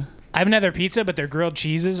 Pizza? I haven't had their pizza, but their grilled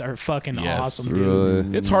cheeses are fucking awesome, dude.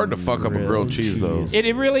 Really? It's hard to fuck up a grilled cheese, though.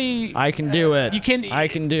 It really. I can do it. You can. I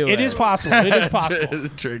can do it. It is possible. It is possible.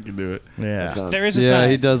 Trey can do it. Yeah. There is a Yeah,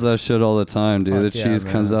 he size. does that shit all the time, dude. Fuck The yeah, cheese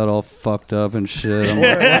man. comes out all fucked up and shit. I'm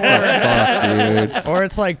like, what the fuck, dude? Or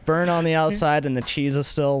it's like burnt on the outside and the cheese is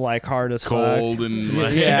still like hard as Cold fuck. and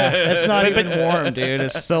like, Yeah, it's not even warm, dude.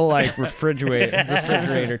 It's still like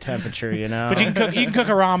refrigerator temperature, you know. But you can cook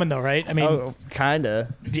a ramen though, right? I mean, oh,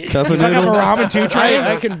 kinda. you Cup fuck of up a noodle? ramen too, Trey.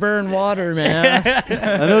 I can burn water, man.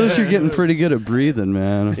 I noticed you're getting pretty good at breathing,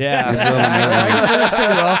 man. Yeah. You're doing that. I can do it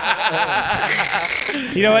pretty well.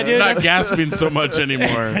 You know what, dude? Not gasping so much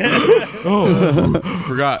anymore.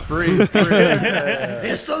 Forgot. Breathe.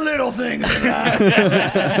 It's the little things.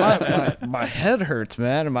 My head hurts,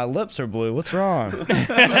 man, and my lips are blue. What's wrong?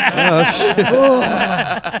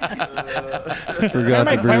 Forgot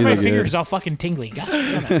Why to are my breathe fingers again. all fucking tingly? God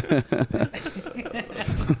damn it.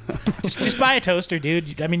 Just buy a toaster,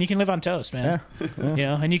 dude. I mean, you can live on toast, man. You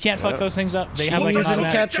know, and you can't fuck those things up. They have like Cheese an and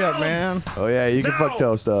automatic. ketchup, man. Oh yeah, you can fuck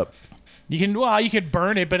toast up. You can, well, you could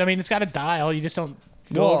burn it, but I mean, it's got a dial. You just don't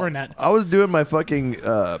go over in that. I was doing my fucking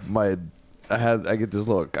I get this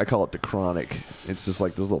little, I call it the chronic. It's just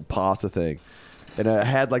like this little pasta thing, and I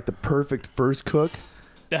had like the perfect first cook.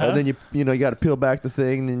 And then you got to peel back the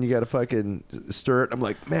thing, and then you got to fucking stir it. I'm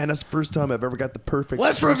like, man, that's the first time I've ever got the perfect.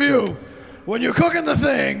 Let's review. When you're cooking the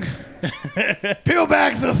thing, peel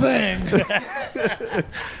back the thing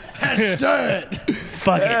and stir it.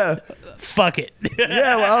 Fuck it. Fuck it.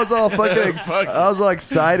 Yeah, well, I was all fucking. I was all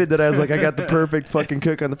excited that I was like, I got the perfect fucking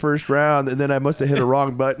cook on the first round, and then I must have hit a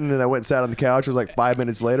wrong button, and I went and sat on the couch. It was like 5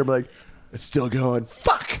 minutes later. I'm like, it's still going.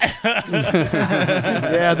 Fuck.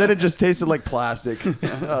 Yeah, then it just tasted like plastic.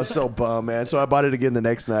 I was so bummed, man. So I bought it again the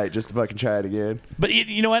next night just to fucking try it again. But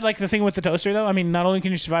you know what? Like the thing with the toaster, though, I mean, not only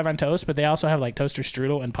can you survive on toast, but they also have like toaster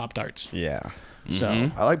strudel and Pop-Tarts. Yeah. So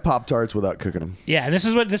I like Pop-Tarts without cooking them. yeah, and this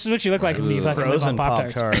is what you look like when you fucking live on Frozen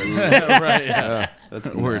Pop-Tarts. Pop-Tarts. Right. Yeah.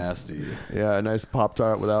 That's nasty. Yeah, a nice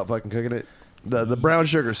Pop-Tart without fucking cooking it. The brown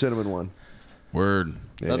sugar cinnamon one. Word.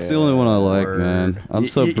 That's the only one I like, man. I'm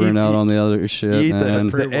so burnt out on the other shit, You eat man.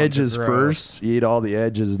 the edges first. You eat all the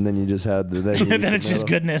edges, and then you just have the. Then, you eat Then the it's just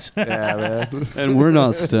middle. goodness. Yeah, man. And we're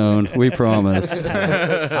not stoned. We promise. I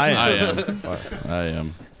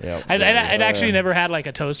am. Yep. I'd actually never had like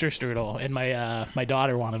a toaster strudel, and my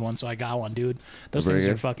daughter wanted one, so I got one, dude. Those Very things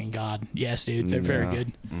are good? fucking god. Yes, dude, they're very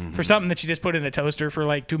good for something that you just put in a toaster for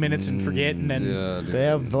like 2 minutes and forget, and then They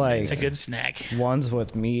have like it's a good snack. ones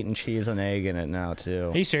with meat and cheese and egg in it now too.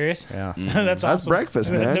 Are you serious? Yeah. That's That's awesome. breakfast,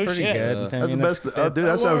 man. No Pretty shit. good. I That's the mean, best. Oh, dude,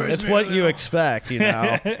 that sounds. It's what you expect, you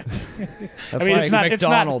know. That's I mean, like it's not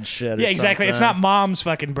McDonald's it's shit. not, or Yeah, exactly. It's something. not mom's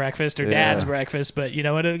fucking breakfast or dad's Yeah. breakfast, but you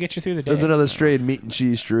know what? It'll get you through the day. There's another straight meat and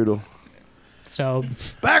cheese strudel. So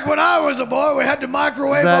Back when I was a boy, we had to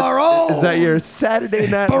microwave our own Is that your Saturday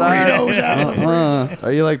night burritos live? out of the fridge.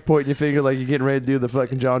 Are you like pointing your finger like you're getting ready to do the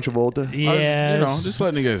fucking John Travolta? yeah, Just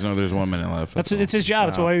letting you guys know there's 1 minute left. that's it's his job.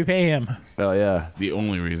 That's why we pay him. Oh yeah. the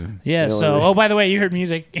only reason. Yeah. The So, only- oh, by the way, you heard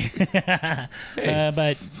music, but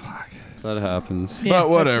That happens. yeah, But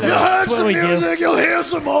whatever. You heard That's what some we do. music, you'll hear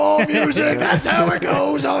some more music. That's how it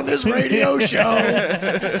goes on this radio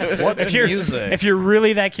show. What's music? If you're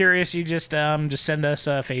really that curious, you just send us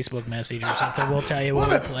a Facebook message or something. We'll tell you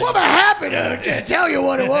what we play. We'll be happy to tell you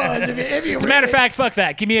what it was. If you As a matter of fact, fuck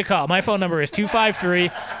that. Give me a call. My phone number is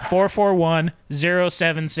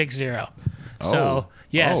 253-441-0760. So,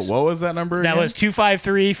 yes. Oh, what was that number? That again? was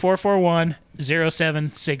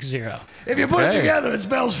 253-441-0760. if you put it together, it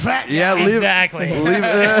spells fat. Yeah, leave. Exactly. Leave.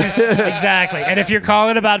 Exactly. And if you're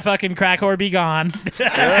calling about fucking crack or be gone, We're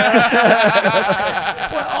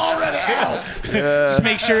already out. just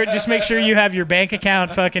make sure you have your bank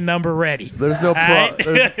account fucking number ready. There's no Alright?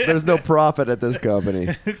 there's no profit at this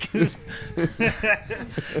company.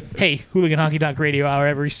 Hey, Hooligan Honky Tonk Radio Hour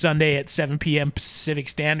every Sunday at 7 p.m. Pacific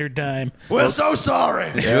Standard Time. We're so sorry.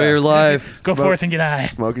 Enjoy your life. Go forth and get high.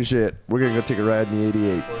 Smoking shit. We're gonna go take a ride in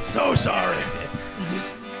the 88. So sorry.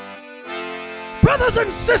 Brothers and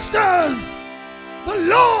sisters, the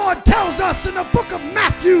Lord tells us in the book of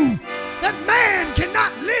Matthew that man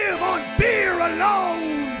cannot live on beer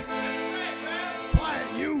alone. Quiet,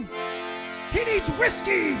 you. He needs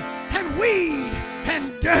whiskey and weed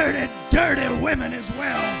and dirty, dirty women as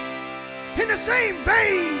well. In the same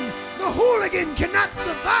vein, the hooligan cannot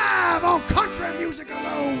survive on country music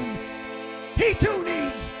alone. He too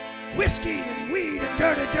needs whiskey and weed and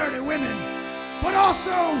dirty, dirty women, but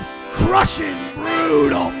also crushing,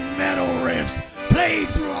 brutal metal riffs played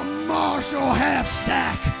through a Marshall half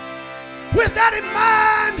stack. With that in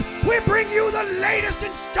mind, we bring you the latest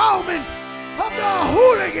installment of the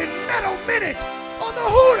Hooligan Metal Minute on the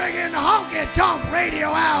Hooligan Honky Tonk Radio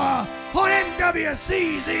Hour on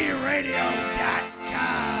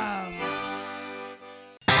NWCZRadio.com.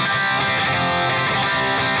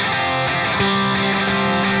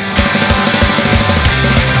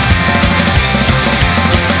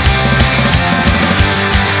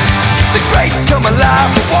 The grates come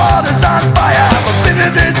alive, the water's on fire. I've been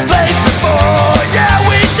to this place before. Yeah,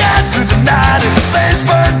 we danced through the night as the flames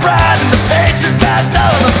burned bright and the pages passed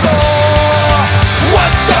out on the floor.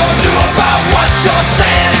 What's so new about what you're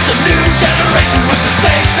saying? It's a new generation with the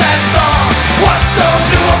same sad song. What's so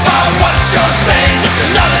new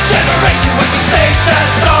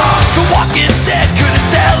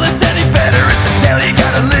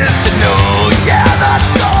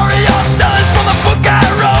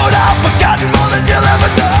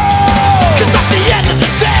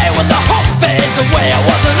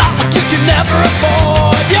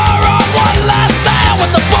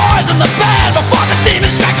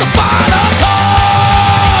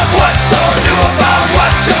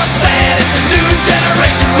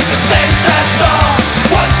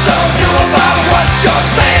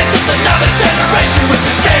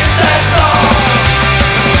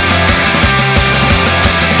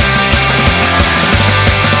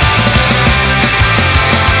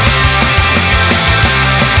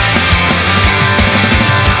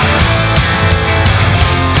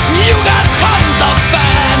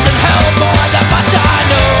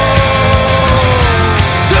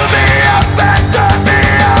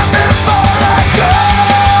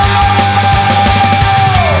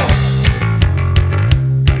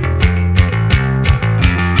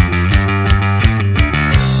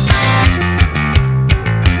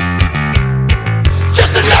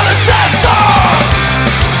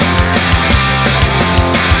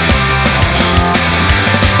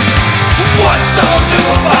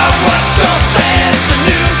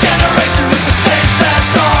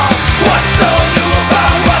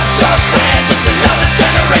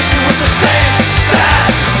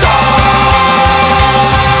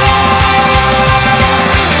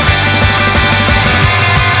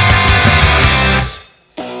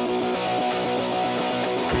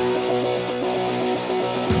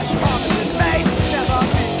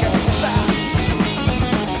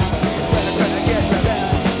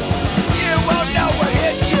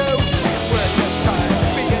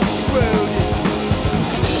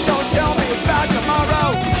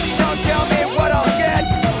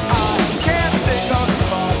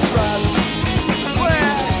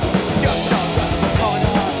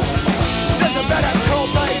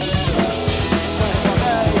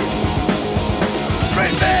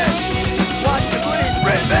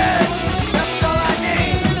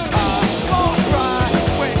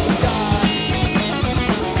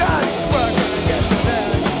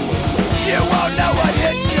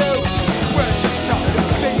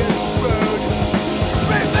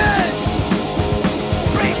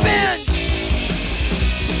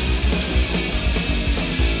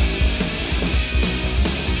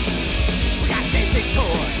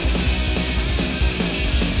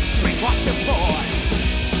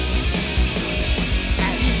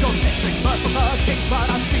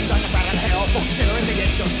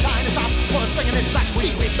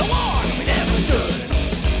win the war, we never should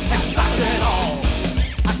have started it all.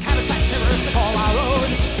 I can't attach terrorists to all our own.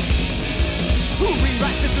 Who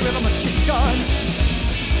rewrites it with a machine gun?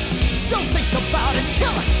 Don't think about it,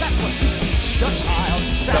 kill it, that's what you teach your child.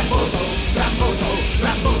 Rambozo, Rambozo,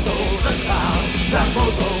 Rambozo the clown.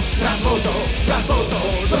 Rambozo, Rambozo, Rambozo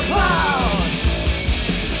the clown.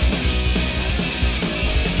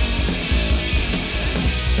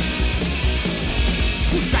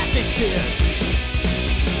 Two draft-age kids,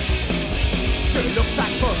 sure looks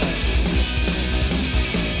like fun.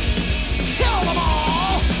 Kill them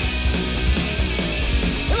all!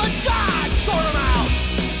 Let God sort them out!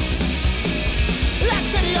 That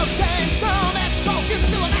video game film, that's talking,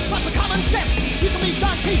 feeling, that's lots of common sense. You can be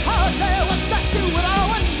Don Quixote with that you with a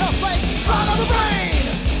window face. Run on the brain,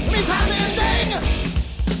 it means happy ending.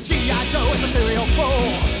 G.I. Joe in the cereal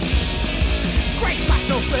bowl. Great shot,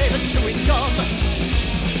 no flavor, chewing gum.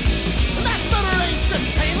 Mass murder ain't just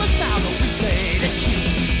painless now, but we made it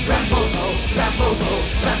cute. Rambozo, Rambozo,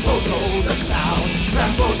 Rambozo the clown.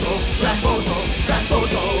 Rambozo, Rambozo,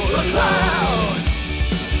 Rambozo the clown.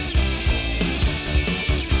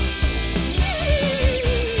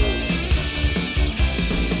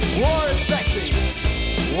 War is sexy,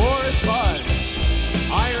 war is fun.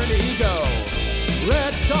 Iron Ego,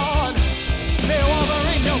 Red Dawn. Neil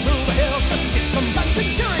Wolverine, no move the hills, just get some guns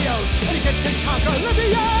and Cheerios. And you can conquer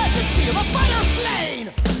Libya, just steal a fighter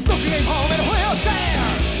plane. Look, came home in a wheelchair.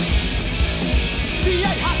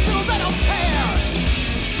 VA hospital, they don't care.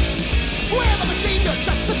 We're the machine, you're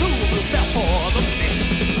just a tool who fell for the pit.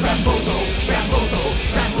 Rambozo, Rambozo,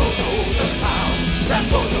 Rambozo the clown.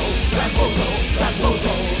 Rambozo, Rambozo,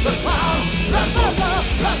 Rambozo the clown. Rambozo,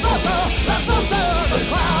 Rambozo, Rambozo the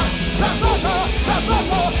clown. Rambozo,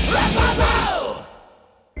 Rambozo, Rambozo.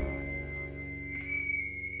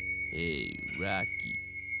 Hey, Rocky,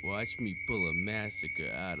 watch me pull a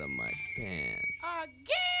massacre out of my pants.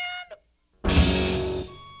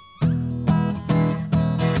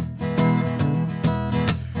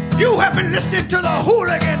 You have been listening to the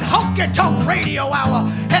Hooligan Honky Tonk Radio Hour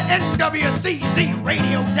at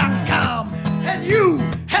NWCZRadio.com, and you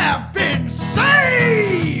have been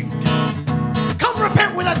saved! Come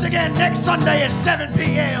repent with us again next Sunday at 7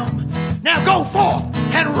 p.m. Now go forth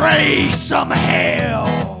and raise some hell!